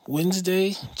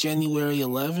Wednesday, January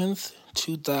 11th,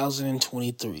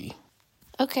 2023.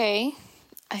 Okay,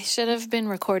 I should have been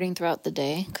recording throughout the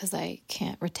day because I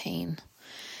can't retain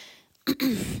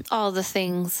all the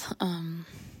things.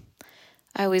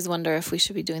 I always wonder if we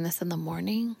should be doing this in the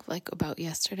morning, like about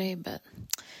yesterday, but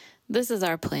this is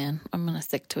our plan. I'm going to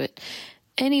stick to it.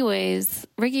 Anyways,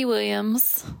 Ricky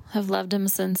Williams, have loved him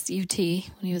since UT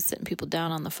when he was sitting people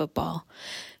down on the football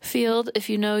field. If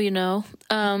you know, you know.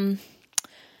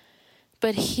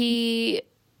 But he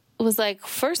was like,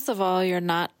 first of all, you're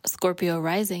not Scorpio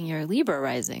rising, you're Libra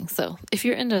rising. So if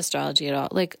you're into astrology at all,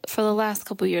 like for the last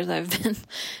couple of years, I've been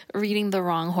reading the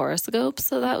wrong horoscope.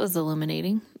 So that was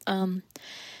illuminating. And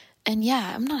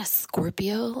yeah, I'm not a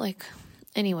Scorpio. Like,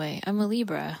 anyway, I'm a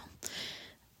Libra.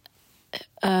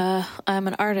 I'm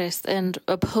an artist, and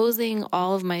opposing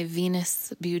all of my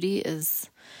Venus beauty is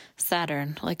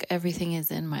Saturn. Like everything is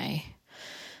in my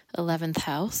 11th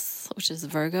house, which is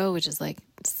Virgo, which is like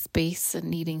space and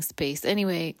needing space.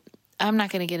 Anyway, I'm not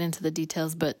going to get into the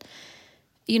details, but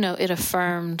you know, it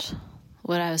affirmed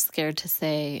what I was scared to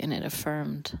say, and it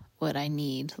affirmed what I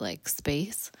need, like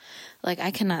space. Like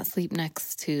I cannot sleep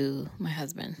next to my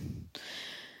husband.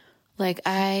 Like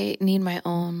I need my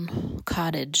own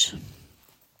cottage.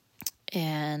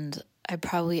 And I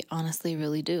probably honestly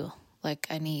really do. Like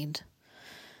I need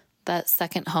that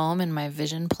second home in my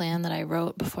vision plan that I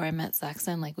wrote before I met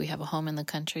Saxon. Like we have a home in the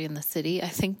country, in the city. I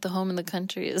think the home in the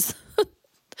country is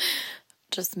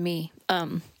just me.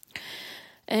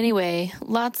 Anyway,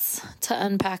 lots to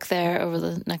unpack there over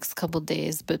the next couple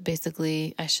days, but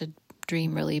basically I should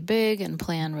dream really big and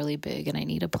plan really big, and I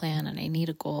need a plan and I need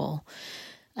a goal.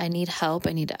 I need help.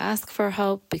 I need to ask for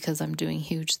help because I'm doing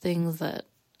huge things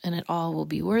and it all will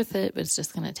be worth it, but it's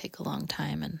just going to take a long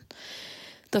time. And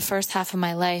the first half of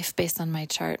my life, based on my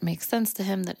chart, makes sense to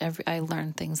him that I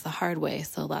learned things the hard way.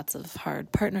 So lots of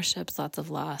hard partnerships, lots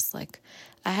of loss. Like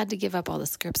I had to give up all the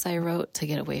scripts I wrote to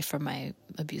get away from my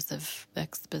abusive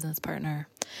ex-business partner,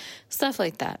 stuff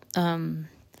like that. And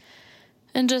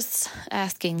just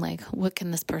asking, like, what can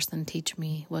this person teach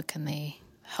me? What can they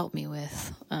help me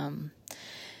with?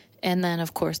 And then,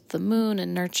 of course, the moon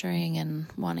and nurturing and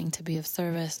wanting to be of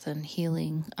service and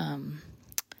healing and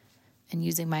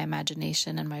using my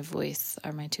imagination and my voice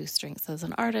are my two strengths as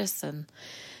an artist, and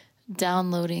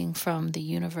downloading from the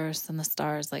universe and the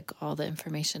stars, like all the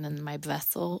information in my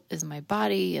vessel is my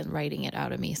body, and writing it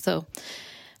out of me. So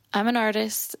I'm an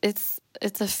artist. It's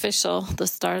official. The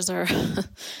stars are...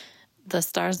 the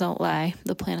stars don't lie.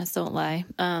 The planets don't lie.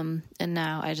 And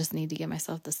now I just need to give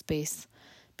myself the space,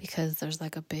 because there's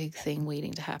like a big thing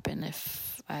waiting to happen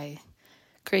if I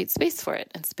create space for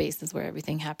it, and space is where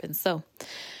everything happens. So,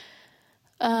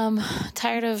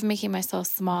 tired of making myself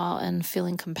small and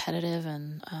feeling competitive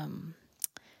and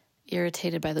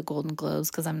irritated by the Golden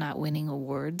Globes because I'm not winning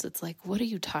awards. It's like, what are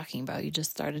you talking about? You just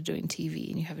started doing TV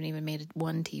and you haven't even made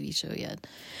one TV show yet.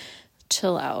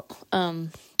 Chill out.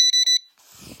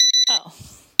 Oh,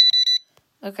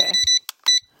 okay.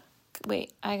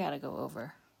 Wait, I gotta go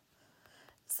over.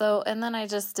 So, and then I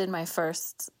just did my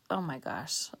first, oh my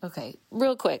gosh. Okay,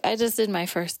 real quick. I just did my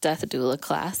first death doula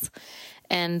class,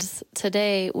 and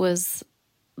today was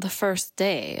the first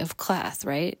day of class,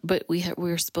 right? But we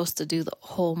were supposed to do the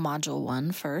whole module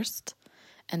 1 first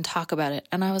and talk about it.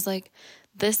 And I was like,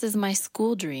 this is my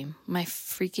school dream, my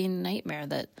freaking nightmare,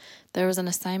 that there was an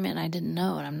assignment and I didn't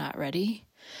know and I'm not ready.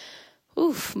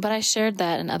 Oof, but I shared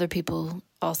that, and other people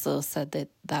also said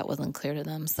that wasn't clear to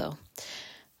them, so...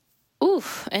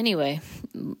 Oof, anyway,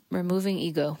 removing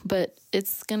ego, but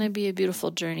it's going to be a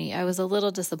beautiful journey. I was a little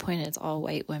disappointed. It's all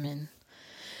white women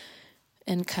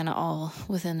and kind of all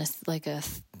within a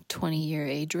 20-year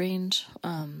age range.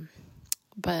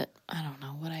 But I don't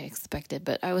know what I expected,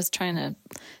 but I was trying to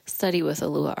study with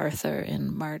Alua Arthur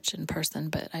in March in person,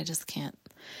 but I just can't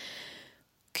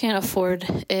afford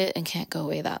it and can't go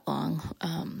away that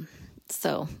long.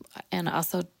 So, and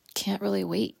also can't really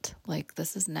wait. Like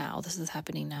this is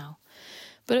happening now.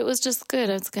 But it was just good.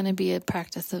 It's going to be a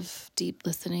practice of deep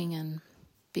listening and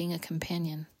being a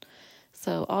companion.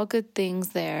 So all good things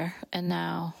there. And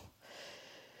now,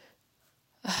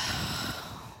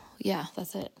 yeah,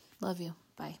 that's it. Love you.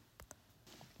 Bye.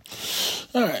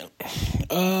 All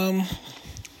right.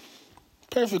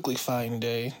 Perfectly fine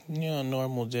day.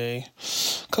 Normal day.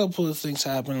 A couple of things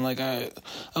happened. Like I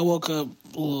woke up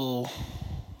a little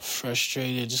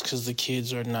frustrated just because the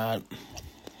kids are not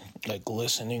like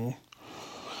listening.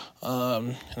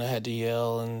 And I had to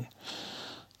yell, and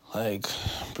like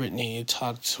Brittany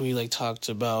talked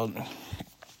about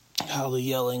how the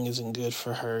yelling isn't good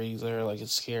for her either. Like it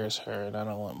scares her, and I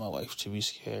don't want my wife to be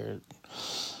scared.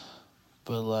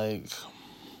 But like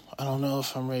I don't know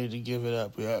if I'm ready to give it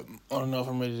up yet. I don't know if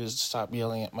I'm ready to stop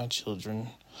yelling at my children.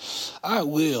 I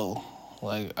will.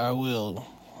 I will.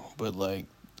 But, I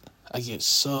get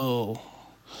so...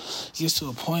 It gets to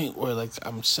a point where,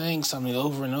 I'm saying something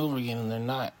over and over again and they're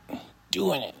not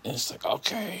doing it. And it's like,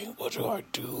 okay, what do I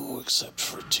do except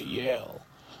for to yell?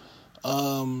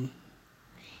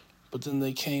 But then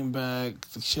they came back.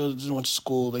 The children went to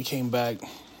school. They came back.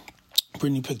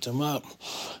 Brittany picked them up.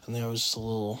 And there was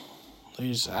they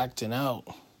were just acting out.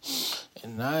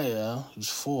 And Naya, who's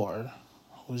 4,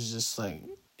 was just like,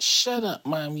 shut up,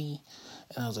 mommy.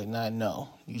 And I was like, nah, no,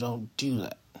 you don't do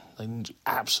that.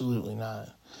 Absolutely not.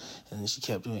 And then she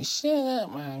kept doing, shut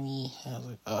up, mommy. And I was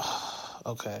like, ugh,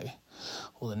 okay.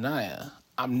 Well, Anaya,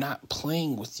 I'm not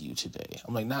playing with you today.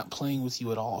 I'm, not playing with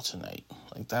you at all tonight.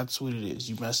 That's what it is.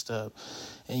 You messed up.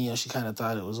 And, she kind of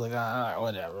thought it was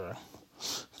whatever.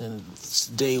 Then this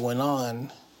day went on,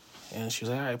 and she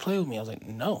was like, all right, play with me. I was like,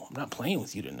 no, I'm not playing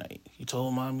with you tonight. You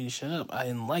told mommy to shut up. I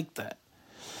didn't like that.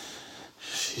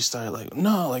 She started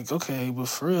no, okay, but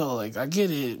for real, I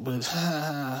get it, but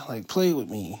play with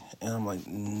me. And I'm like,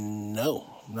 no,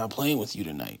 I'm not playing with you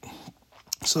tonight.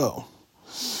 So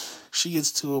she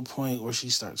gets to a point where she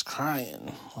starts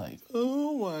crying,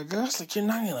 oh my gosh, you're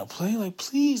not gonna play,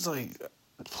 please,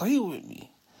 play with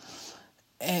me.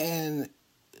 And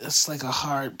it's a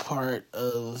hard part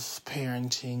of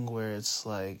parenting where it's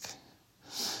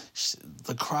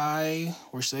the cry,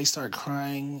 where they start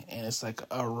crying, and it's a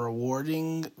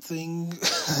rewarding thing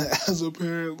as a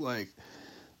parent.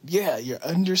 Yeah, you're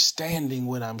understanding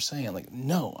what I'm saying.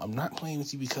 No, I'm not playing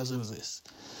with you because of this.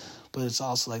 But it's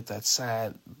also that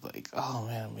sad, oh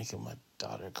man, I'm making my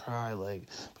daughter cry. But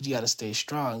you gotta stay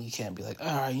strong. You can't be all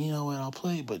right, you know what, I'll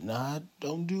play, but nah,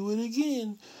 don't do it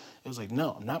again. It was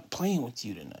no, I'm not playing with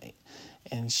you tonight.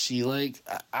 And she,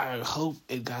 I hope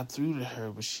it got through to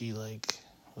her, but she, was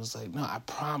no, I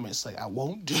promise, I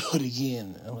won't do it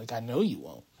again. And I know you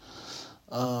won't.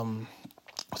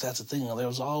 But that's the thing, there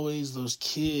was always those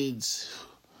kids,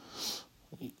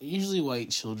 usually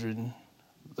white children,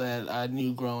 that I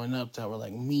knew growing up that were,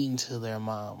 mean to their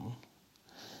mom.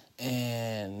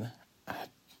 And I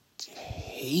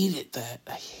hated that.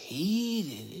 I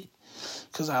hated it.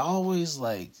 Because I always,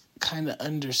 kind of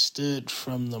understood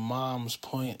from the mom's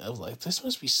point of, this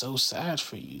must be so sad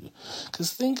for you.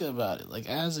 Because think about it.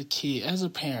 As a kid, as a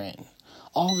parent,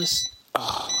 all this...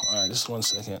 Oh, all right, just 1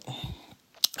 second.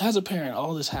 As a parent,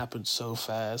 all this happens so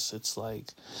fast. It's all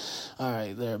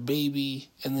right, they're a baby,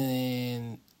 and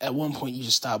then at one point you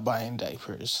just stop buying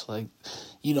diapers.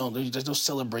 There's no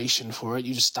celebration for it.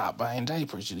 You just stop buying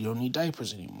diapers. You don't need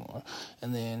diapers anymore.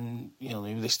 And then,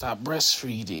 maybe they stop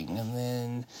breastfeeding, and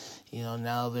then,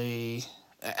 now they...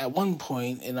 At one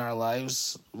point in our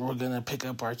lives, we're going to pick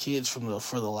up our kids for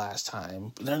the last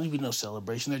time. But there don't even no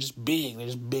celebration. They're just big. They're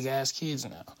just big-ass kids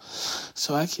now.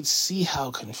 So I could see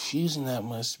how confusing that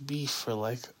must be for,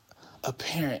 a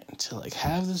parent to,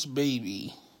 have this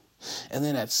baby. And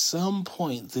then at some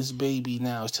point, this baby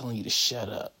now is telling you to shut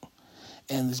up.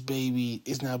 And this baby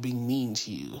is now being mean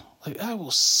to you. I will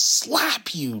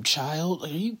slap you, child. Are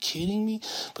you kidding me?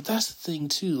 But that's the thing,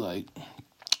 too,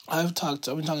 I've been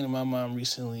talking to my mom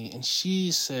recently, and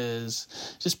she says,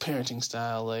 just parenting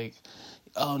style,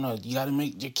 oh no,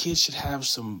 your kids should have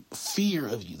some fear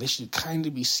of you. They should kind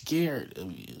of be scared of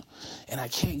you. And I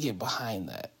can't get behind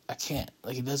that. I can't.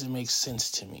 It doesn't make sense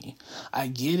to me. I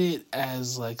get it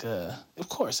as of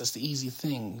course, that's the easy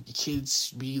thing. Your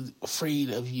kids be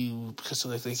afraid of you because so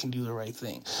that they can do the right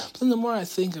thing. But then the more I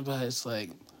think about it, it's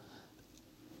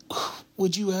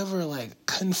would you ever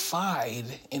confide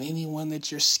in anyone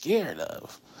that you're scared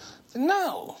of?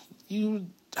 No, you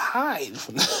hide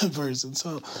from that person.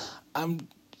 So I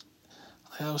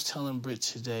was telling Britt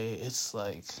today, it's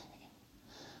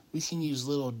we can use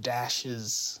little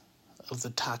dashes of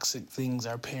the toxic things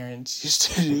our parents used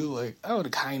to do. I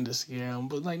would kind of scare them,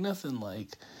 but nothing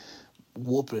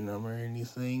whooping them or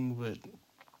anything, but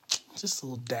just a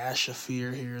little dash of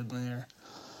fear here and there.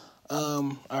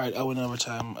 All right, I went over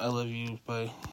time. I love you. Bye.